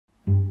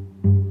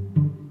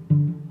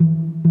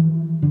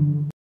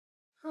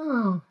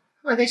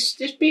Oh, this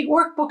big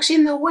workbook's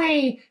in the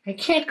way. I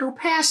can't go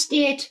past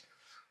it.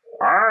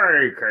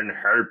 I can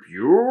help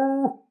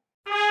you.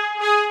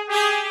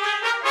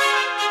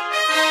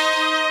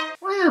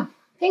 Wow,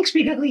 thanks,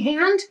 Big Ugly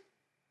Hand.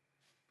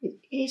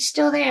 It's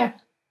still there.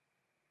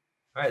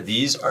 All right,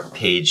 these are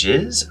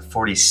pages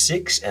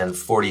 46 and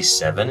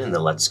 47 in the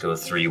Let's Go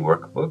 3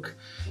 workbook.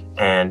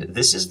 And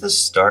this is the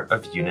start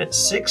of Unit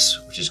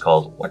 6, which is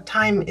called What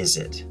Time Is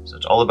It? So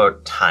it's all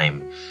about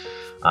time.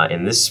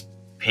 In this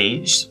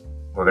page,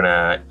 we're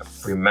gonna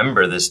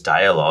remember this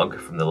dialogue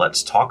from the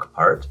Let's Talk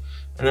part,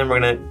 and then we're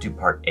gonna do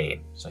part A.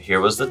 So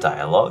here was the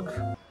dialogue.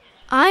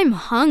 I'm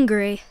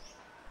hungry.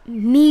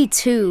 Me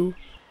too.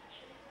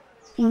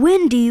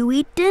 When do you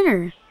eat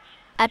dinner?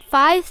 At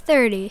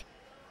 5:30.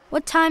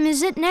 What time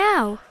is it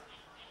now?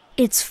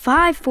 It's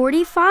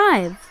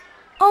 5:45.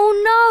 Oh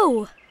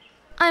no!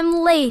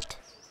 I'm late.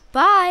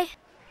 Bye.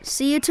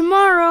 See you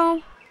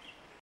tomorrow.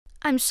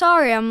 I'm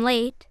sorry I'm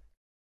late.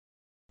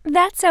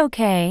 That's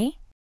okay.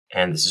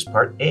 And this is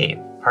part A.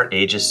 Part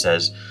A just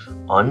says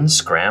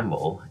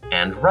unscramble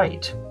and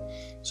write.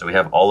 So we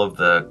have all of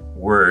the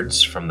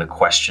words from the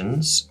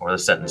questions or the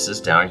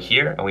sentences down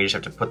here, and we just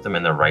have to put them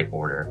in the right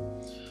order.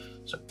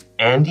 So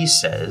Andy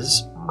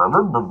says,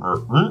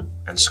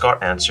 and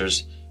Scott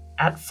answers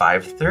at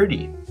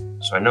 5:30.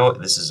 So I know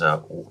this is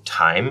a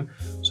time,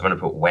 so I'm going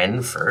to put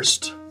when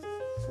first.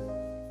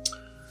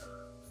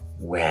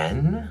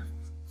 When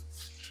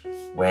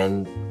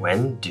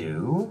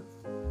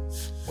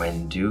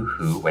do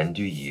who, when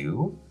do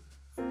you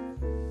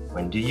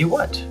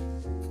what?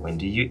 When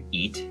do you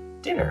eat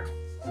dinner?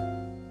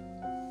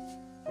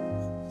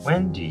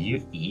 When do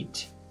you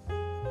eat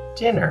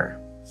dinner?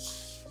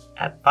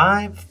 At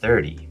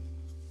 5:30.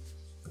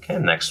 Okay,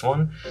 next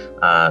one.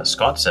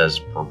 Scott says,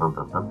 brr, brr,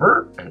 brr, brr,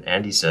 brr, and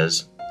Andy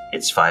says,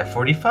 it's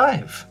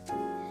 5:45.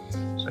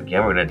 So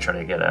again, we're going to try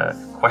to get a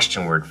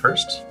question word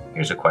first.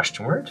 Here's a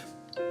question word.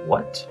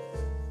 What?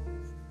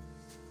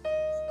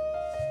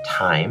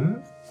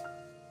 Time?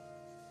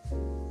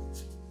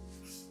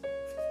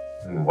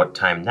 What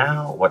time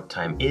now? What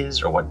time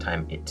is? Or what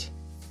time it?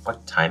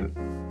 What time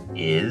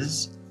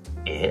is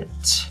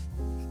it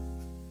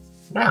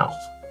now?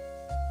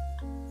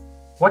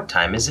 What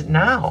time is it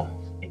now?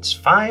 It's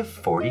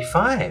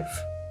 5:45.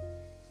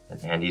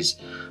 And Andy's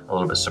a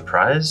little bit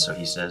surprised, so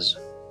he says,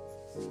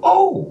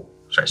 oh!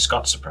 Sorry,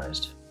 Scott's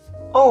surprised.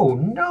 Oh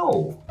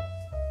no!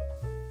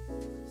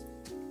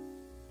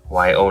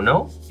 Why oh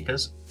no?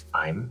 Because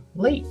I'm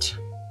late.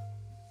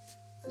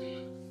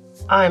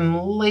 I'm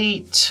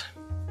late.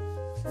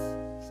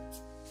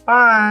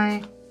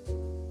 Bye.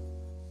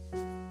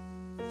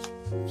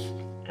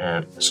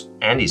 And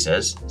Andy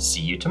says, see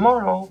you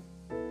tomorrow.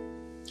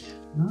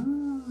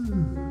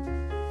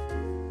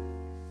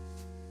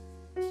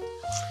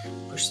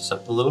 Push this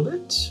up a little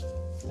bit.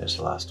 There's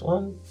the last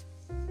one.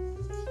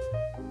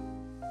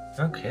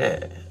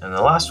 Okay, and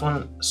the last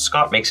one,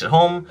 Scott makes it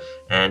home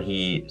and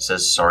he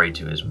says sorry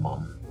to his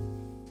mom.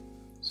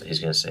 So he's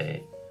gonna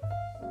say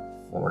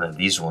one of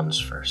these ones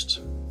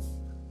first.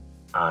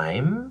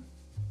 I'm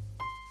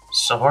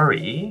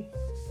sorry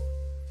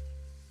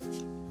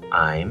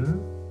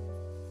I'm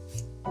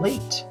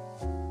late.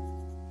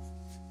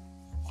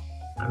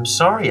 I'm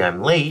sorry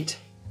I'm late.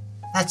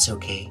 That's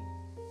okay.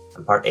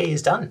 And part A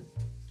is done.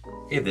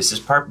 Okay, this is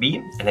part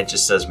B, and it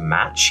just says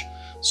match.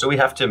 So we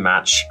have to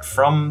match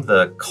from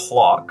the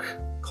clock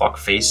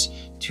face,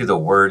 to the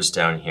words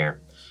down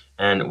here.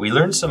 And we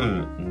learned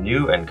some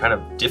new and kind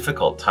of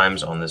difficult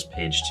times on this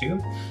page too.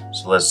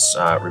 So let's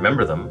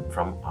remember them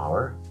from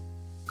our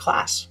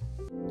class.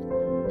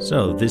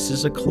 So this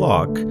is a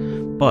clock,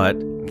 but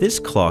this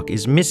clock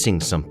is missing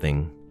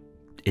something.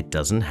 It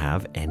doesn't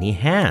have any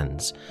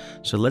hands.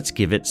 So let's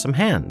give it some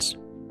hands.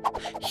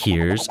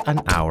 Here's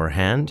an hour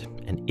hand,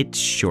 and it's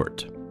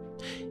short.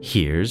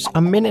 Here's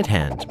a minute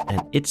hand,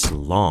 and it's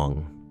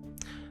long.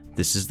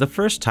 This is the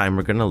first time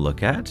we're going to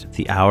look at.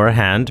 The hour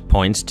hand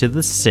points to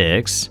the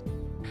 6,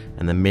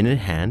 and the minute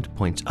hand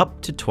points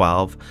up to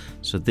 12.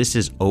 So this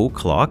is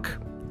o'clock.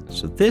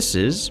 So this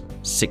is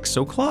 6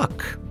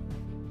 o'clock.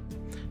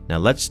 Now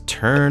let's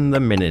turn the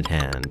minute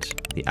hand.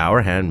 The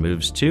hour hand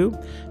moves 2,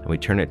 and we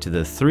turn it to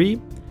the 3,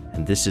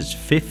 and this is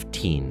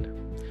 15.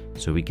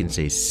 So we can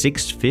say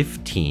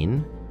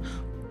 6:15,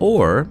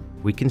 or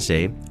we can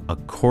say a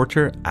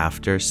quarter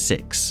after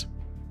 6.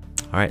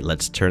 All right,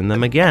 let's turn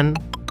them again.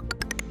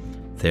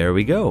 There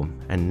we go.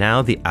 And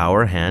now the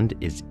hour hand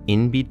is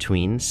in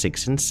between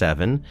 6 and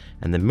 7,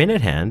 and the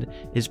minute hand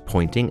is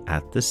pointing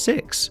at the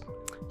 6.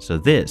 So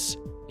this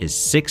is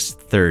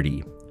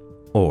 6:30,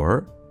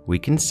 or we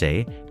can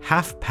say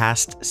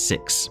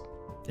 6:30.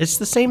 It's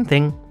the same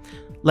thing.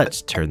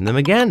 Let's turn them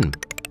again.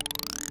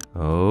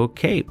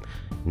 Okay,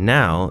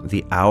 now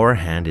the hour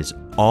hand is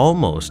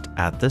almost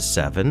at the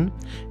 7,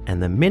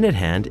 and the minute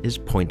hand is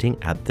pointing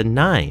at the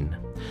 9.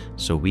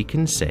 So we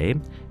can say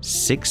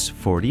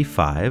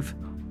 6:45,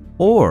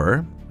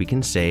 or we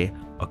can say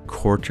a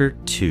quarter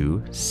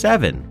to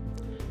 7.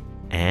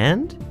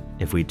 And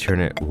if we turn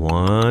it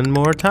one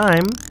more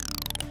time,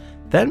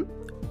 then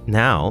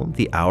Now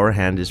the hour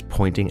hand is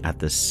pointing at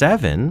the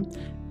 7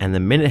 and the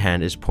minute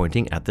hand is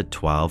pointing at the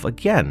 12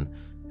 again.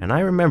 And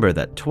I remember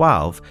that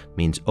 12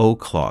 means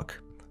o'clock.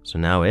 So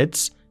now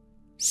it's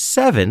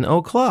 7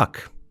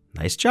 o'clock.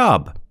 Nice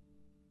job.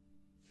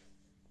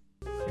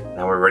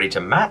 Now we're ready to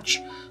match.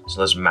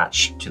 So let's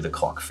match to the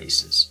clock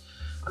faces.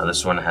 Now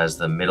this one has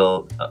the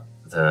middle,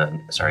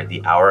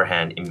 the hour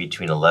hand in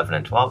between 11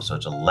 and 12. So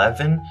it's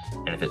 11.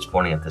 And if it's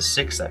pointing at the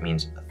 6, that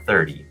means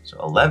 30. So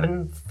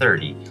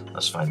 11:30.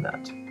 Let's find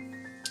that.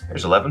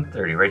 There's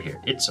 11:30 right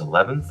here. It's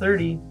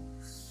 11:30.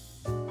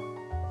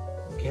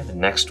 Okay, the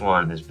next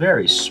one is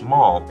very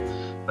small,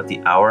 but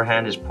the hour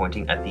hand is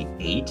pointing at the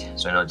 8,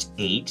 so I know it's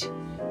 8,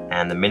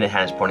 and the minute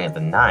hand is pointing at the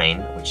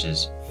 9, which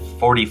is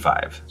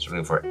 45. So we're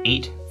looking for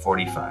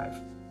 8:45.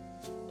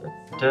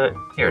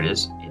 Here it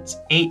is, it's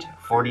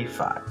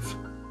 8:45.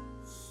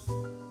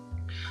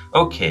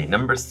 Okay,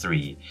 number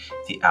 3,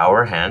 the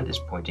hour hand is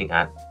pointing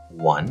at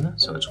 1,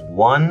 so it's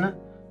 1,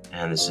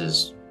 and this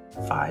is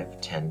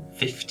 5, 10,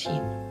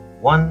 15.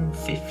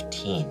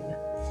 1:15.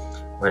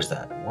 Where's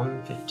that?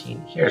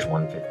 1:15. Here's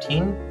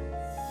 1:15.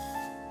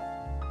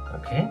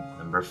 Okay,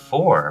 number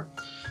 4.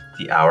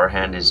 The hour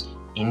hand is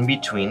in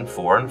between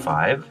 4 and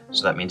 5,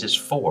 so that means it's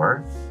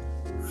 4.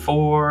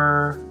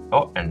 4,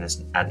 oh, and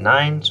it's at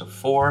 9, so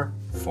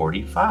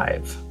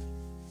 4:45.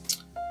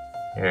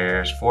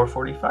 There's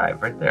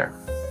 4:45 right there.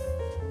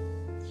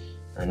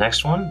 The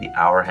next one, the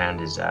hour hand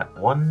is at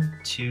 1,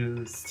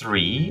 2,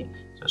 3,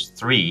 so it's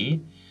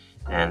 3,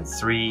 and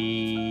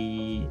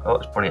 3, oh,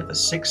 it's pointing at the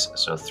 6,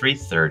 so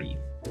 3:30.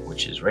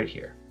 Which is right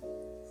here.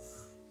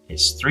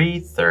 It's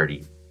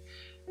 3:30.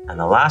 And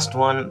the last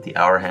one, the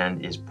hour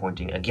hand is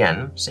pointing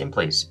again, same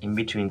place, in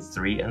between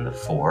 3 and the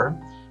 4,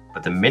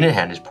 but the minute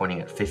hand is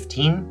pointing at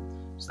 15,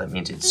 so that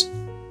means it's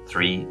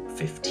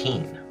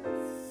 3:15.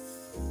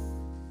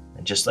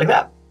 And just like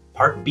that,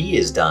 part B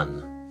is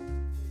done.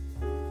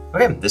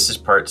 Okay, this is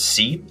part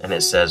C, and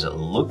it says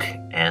look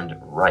and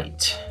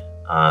write.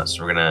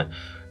 So we're gonna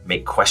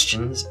make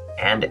questions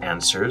and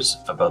answers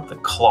about the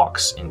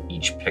clocks in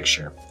each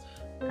picture.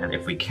 And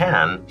if we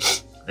can,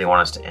 they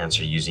want us to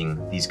answer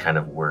using these kind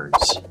of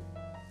words.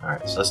 All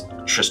right, so let's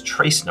just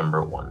trace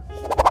number 1.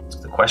 So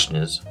the question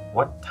is,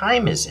 what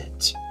time is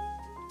it?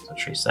 So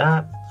trace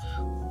that.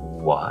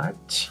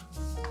 What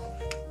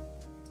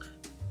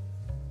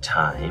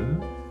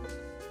time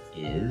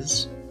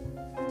is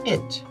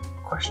it?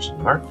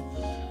 Question mark.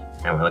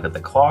 And we look at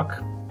the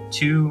clock,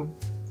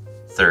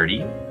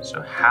 2:30,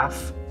 so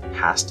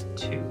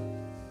 2:30.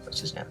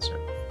 What's his answer?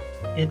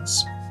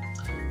 It's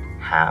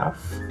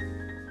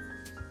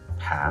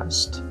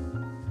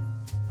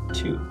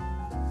 2:30.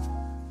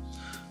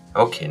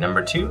 Okay,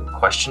 number 2,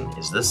 question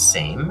is the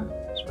same.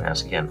 So we're gonna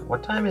ask again,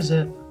 what time is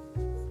it?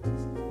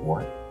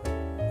 What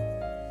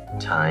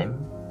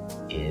time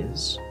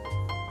is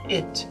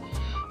it?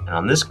 And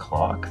on this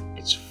clock,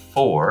 it's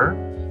 4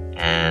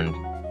 and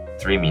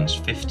 3 means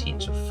 15,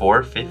 so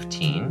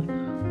 4:15,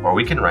 or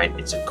we can write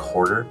it's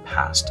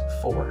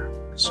 4:15,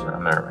 which is what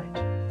I'm gonna write.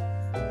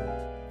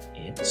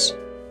 It's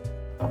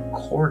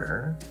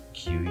 1/4,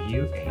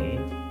 Q-U-A-R-T-E-R,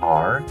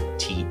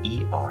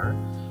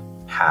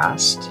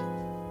 past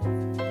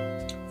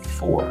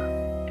 4,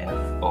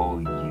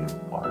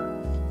 F-O-U-R.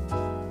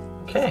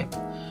 Okay,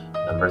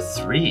 number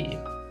 3,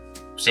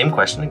 same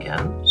question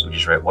again, so we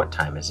just write what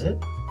time is it?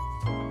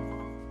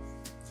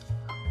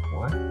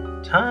 What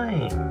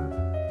time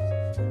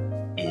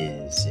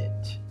is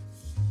it?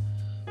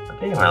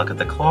 Okay, when I look at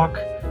the clock,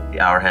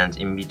 the hour hand's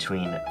in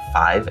between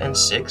 5 and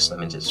 6, that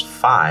means it's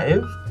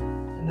 5,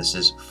 and this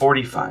is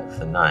 45,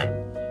 the 9.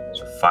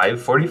 So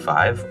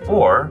 5:45,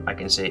 or I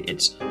can say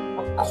it's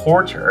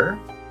 5:45,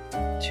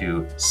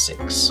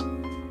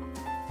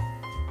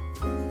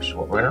 which is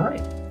what we're gonna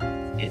write.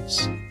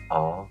 It's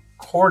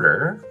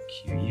 1/4,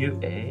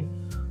 Q-U-A-R-T-E-R,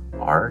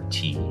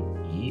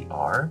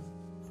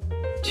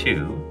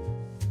 to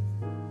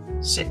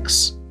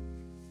 6.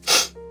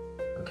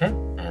 Okay,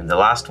 and the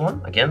last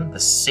one, again, the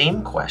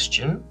same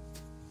question.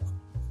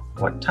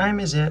 What time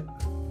is it?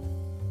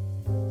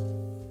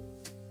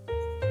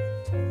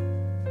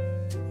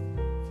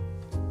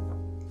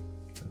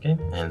 Okay,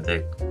 and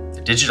the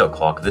digital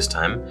clock this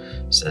time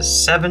says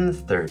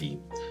 7:30,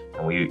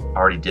 and we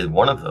already did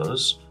one of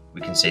those.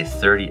 We can say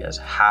 30 as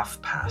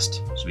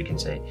 1/2 so we can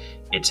say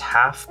it's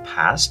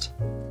 7:30.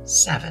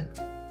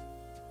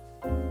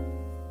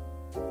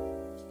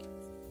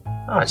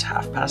 Oh, it's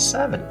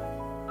 7:30.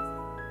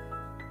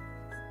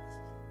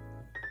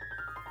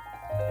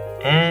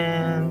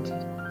 And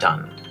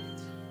done.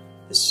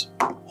 This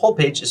whole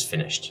page is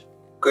finished.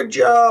 Good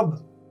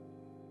job!